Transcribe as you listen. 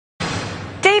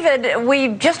David, we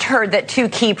just heard that two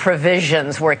key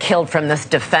provisions were killed from this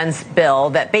defense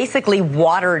bill that basically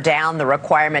water down the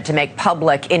requirement to make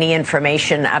public any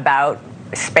information about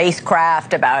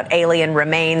spacecraft, about alien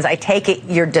remains. I take it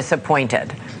you're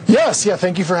disappointed. Yes,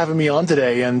 thank you for having me on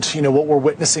today. And, what we're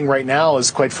witnessing right now is,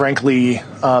 quite frankly,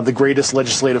 the greatest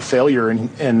legislative failure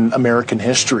in American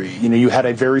history. You had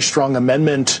a very strong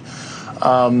amendment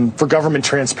for government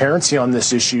transparency on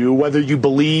this issue, whether you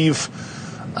believe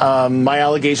my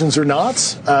allegations or not.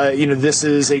 This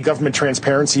is a government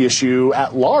transparency issue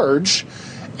at large.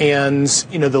 And,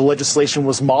 the legislation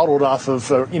was modeled off of,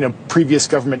 previous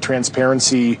government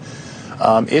transparency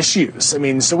issues.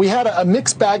 So we had a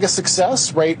mixed bag of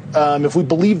success, right? If we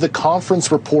believe the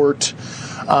conference report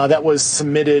that was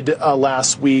submitted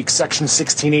last week, Section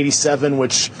 1687,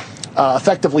 which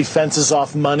effectively fences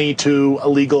off money to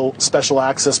illegal special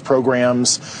access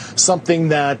programs, something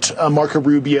that Marco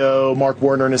Rubio, Mark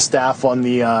Warner, and his staff on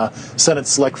the Senate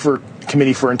Select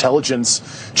Committee for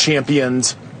Intelligence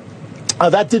championed.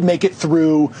 That did make it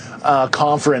through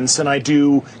conference, and I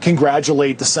do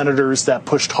congratulate the senators that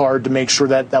pushed hard to make sure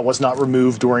that that was not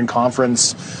removed during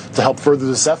conference to help further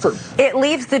this effort. It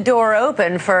leaves the door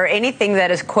open for anything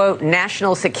that is, quote,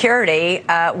 national security,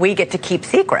 we get to keep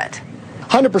secret.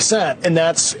 100%, and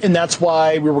that's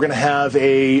why we were going to have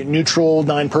a neutral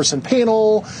 9-person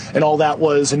panel, and all that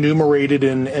was enumerated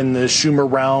in the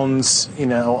Schumer rounds,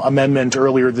 amendment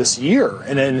earlier this year,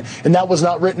 and that was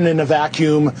not written in a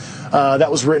vacuum.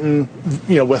 That was written,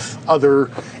 with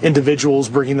other individuals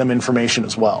bringing them information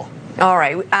as well. All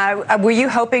right. Were you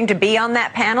hoping to be on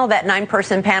that panel, that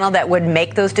 9-person panel that would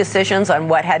make those decisions on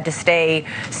what had to stay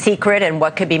secret and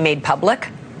what could be made public?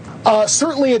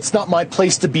 Certainly, it's not my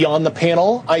place to be on the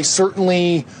panel. I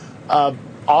certainly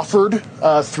offered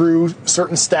through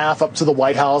certain staff up to the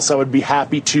White House. I would be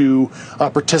happy to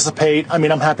participate. I'm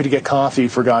happy to get coffee,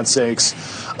 for God's sakes.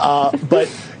 But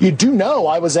you do know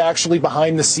I was actually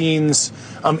behind the scenes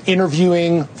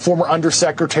interviewing former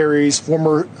undersecretaries,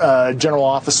 former general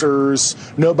officers,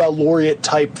 Nobel laureate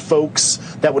type folks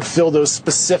that would fill those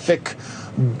specific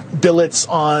billets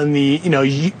on the,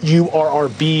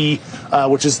 URRB,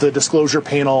 which is the disclosure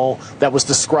panel that was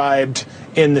described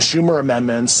in the Schumer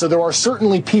amendments. So there are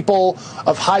certainly people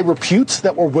of high repute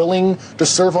that were willing to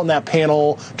serve on that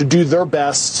panel to do their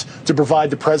best to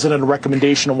provide the president a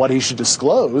recommendation on what he should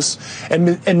disclose.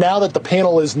 And now that the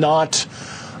panel is not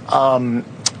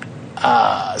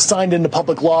signed into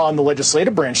public law on the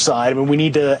legislative branch side, we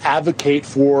need to advocate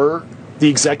for the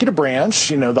executive branch,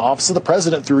 the office of the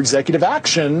president, through executive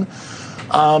action,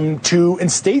 to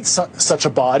instate such a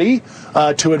body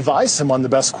to advise him on the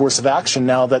best course of action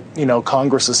now that,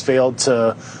 Congress has failed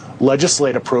to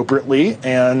legislate appropriately.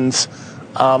 And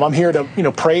I'm here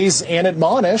to, praise and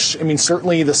admonish.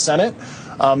 Certainly the Senate.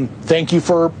 Thank you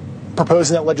for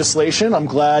proposing that legislation. I'm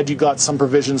glad you got some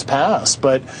provisions passed.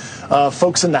 But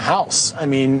folks in the House,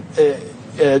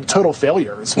 total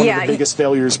failure. It's one of the biggest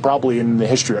failures probably in the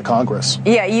history of Congress.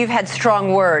 Yeah, you've had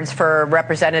strong words for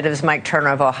Representatives Mike Turner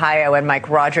of Ohio and Mike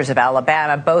Rogers of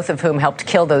Alabama, both of whom helped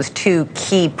kill those two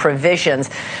key provisions.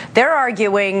 They're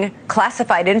arguing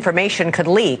classified information could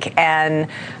leak, and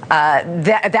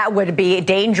that would be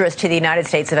dangerous to the United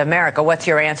States of America. What's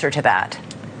your answer to that?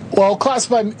 Well,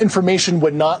 classified information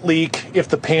would not leak if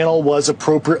the panel was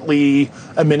appropriately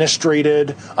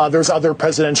administrated. There's other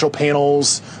presidential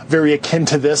panels very akin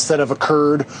to this that have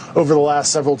occurred over the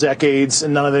last several decades,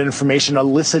 and none of that information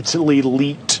illicitly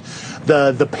leaked.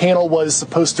 The panel was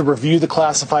supposed to review the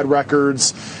classified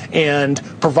records and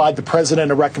provide the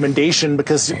president a recommendation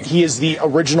because he is the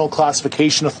original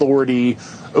classification authority,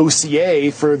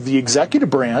 OCA, for the executive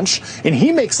branch, and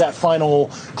he makes that final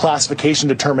classification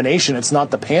determination. It's not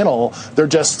the panel. They're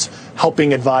just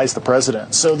helping advise the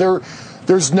president. So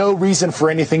there's no reason for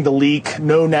anything to leak,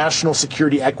 no national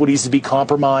security equities to be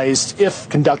compromised if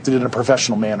conducted in a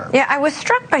professional manner. Yeah, I was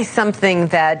struck by something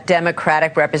that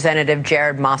Democratic Representative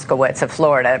Jared Moskowitz of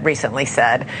Florida recently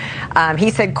said.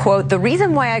 He said, quote, "The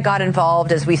reason why I got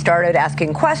involved is we started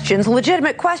asking questions,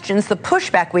 legitimate questions. The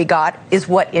pushback we got is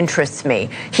what interests me."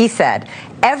 He said,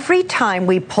 "Every time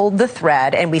we pulled the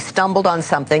thread and we stumbled on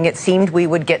something, it seemed we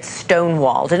would get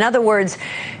stonewalled." In other words,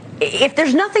 if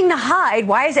there's nothing to hide,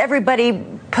 why is everybody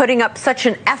putting up such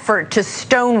an effort to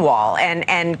stonewall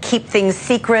and keep things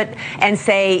secret and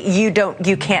say you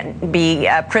can't be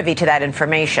privy to that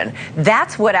information?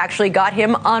 That's what actually got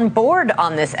him on board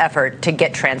on this effort to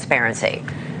get transparency.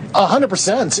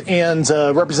 100%. And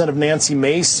Representative Nancy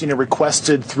Mace,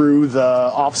 requested through the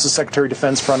Office of Secretary of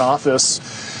Defense front office,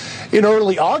 in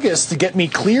early August to get me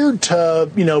cleared to,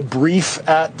 brief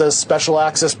at the Special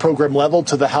Access Program level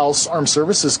to the House Armed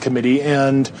Services Committee.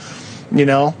 And,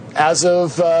 as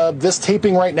of this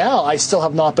taping right now, I still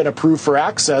have not been approved for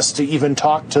access to even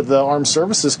talk to the Armed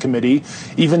Services Committee,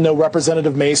 even though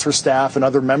Representative Mace, her staff, and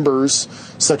other members,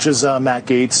 such as Matt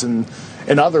Gaetz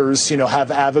and others,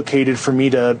 have advocated for me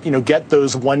to, get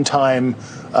those one-time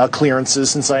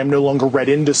clearances, since I am no longer read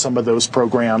into some of those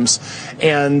programs,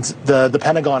 and the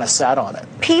Pentagon has sat on it.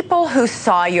 People who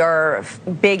saw your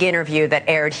big interview that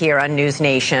aired here on News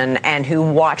Nation and who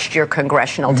watched your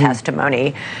congressional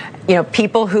testimony,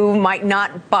 people who might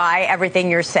not buy everything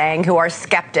you're saying, who are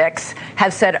skeptics,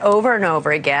 have said over and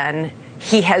over again,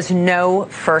 he has no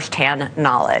firsthand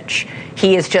knowledge.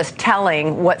 He is just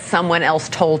telling what someone else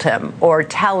told him or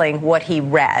telling what he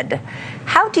read.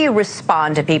 How do you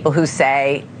respond to people who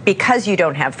say, because you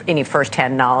don't have any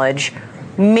firsthand knowledge,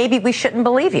 maybe we shouldn't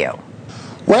believe you?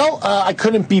 Well, I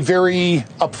couldn't be very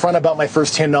upfront about my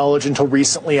firsthand knowledge until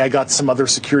recently. I got some other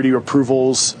security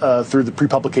approvals through the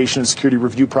pre-publication and security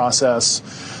review process.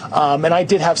 And I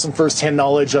did have some firsthand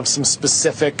knowledge of some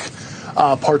specific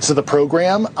parts of the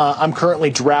program. I'm currently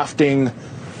drafting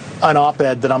an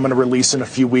op-ed that I'm going to release in a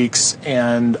few weeks,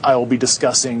 and I will be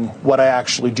discussing what I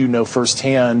actually do know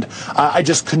firsthand. I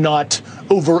just could not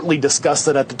overtly discuss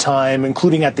that at the time,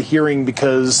 including at the hearing,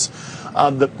 because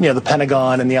the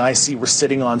Pentagon and the IC were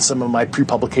sitting on some of my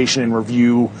pre-publication and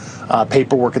review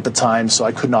paperwork at the time, so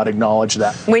I could not acknowledge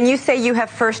that. When you say you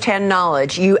have firsthand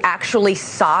knowledge, you actually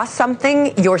saw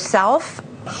something yourself?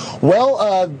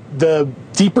 Well, the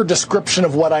deeper description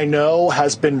of what I know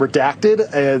has been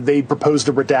redacted. They proposed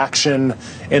a redaction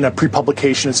in a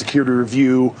pre-publication and security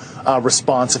review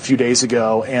response a few days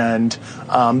ago, and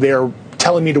they're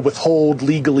telling me to withhold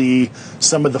legally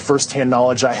some of the firsthand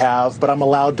knowledge I have, but I'm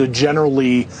allowed to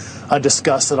generally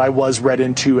discuss that I was read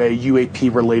into a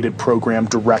UAP-related program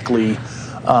directly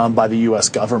by the U.S.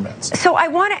 government. So I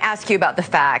want to ask you about the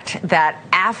fact that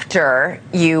after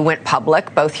you went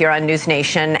public, both here on News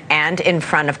Nation and in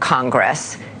front of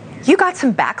Congress, you got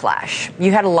some backlash.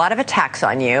 You had a lot of attacks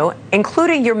on you,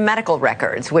 including your medical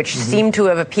records, which seem to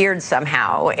have appeared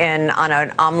somehow on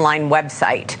an online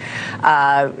website,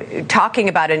 talking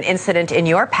about an incident in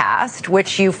your past,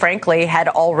 which you frankly had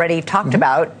already talked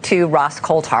about to Ross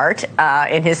Coulthart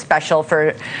in his special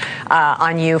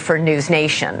on you for News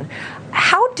Nation.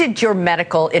 How did your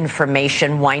medical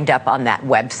information wind up on that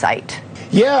website?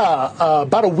 Yeah,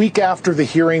 about a week after the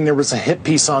hearing, there was a hit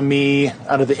piece on me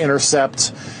out of The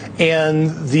Intercept,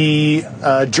 and the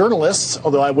journalist,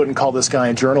 although I wouldn't call this guy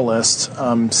a journalist,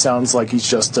 sounds like he's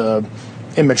just a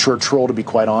immature troll, to be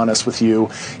quite honest with you.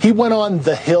 He went on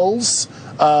The Hill's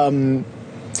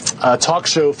talk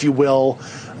show, if you will,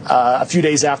 a few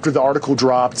days after the article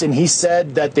dropped, and he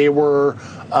said that there were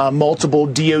multiple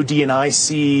DOD and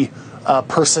IC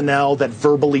personnel that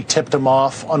verbally tipped him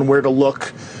off on where to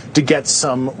look to get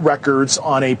some records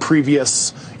on a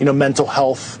previous, mental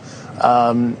health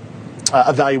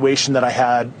evaluation that I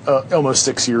had almost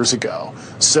 6 years ago.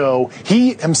 So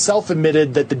he himself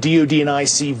admitted that the DOD and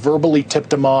IC verbally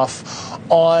tipped him off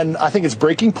on, I think it's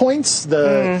Breaking Points,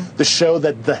 the show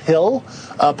that The Hill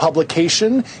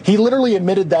publication. He literally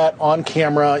admitted that on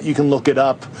camera. You can look it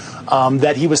up,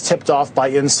 that he was tipped off by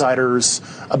insiders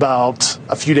about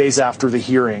a few days after the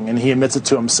hearing, and he admits it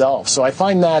to himself. So I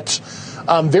find that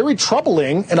very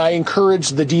troubling, and I encourage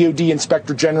the DOD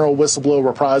Inspector General, whistleblower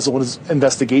reprisal, and his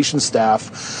investigation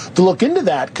staff to look into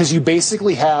that, because you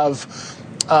basically have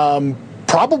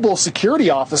probable security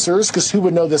officers, because who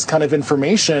would know this kind of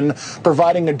information,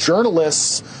 providing a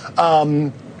journalist's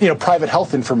private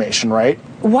health information, right?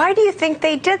 Why do you think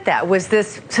they did that? Was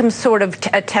this some sort of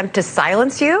attempt to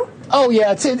silence you? Oh,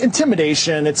 yeah, it's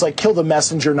intimidation. It's like kill the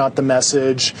messenger, not the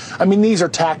message. I mean, these are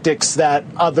tactics that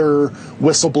other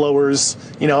whistleblowers,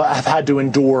 have had to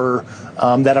endure,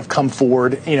 that have come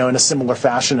forward, in a similar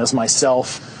fashion as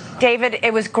myself. David,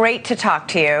 it was great to talk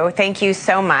to you. Thank you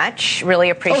so much.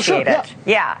 Really appreciate it.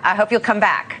 Yeah, I hope you'll come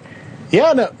back.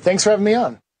 Yeah, no, thanks for having me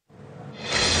on.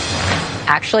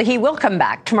 Actually, he will come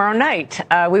back tomorrow night.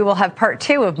 We will have part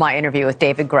 2 of my interview with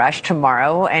David Grusch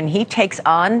tomorrow, and he takes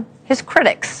on his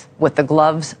critics with the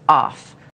gloves off.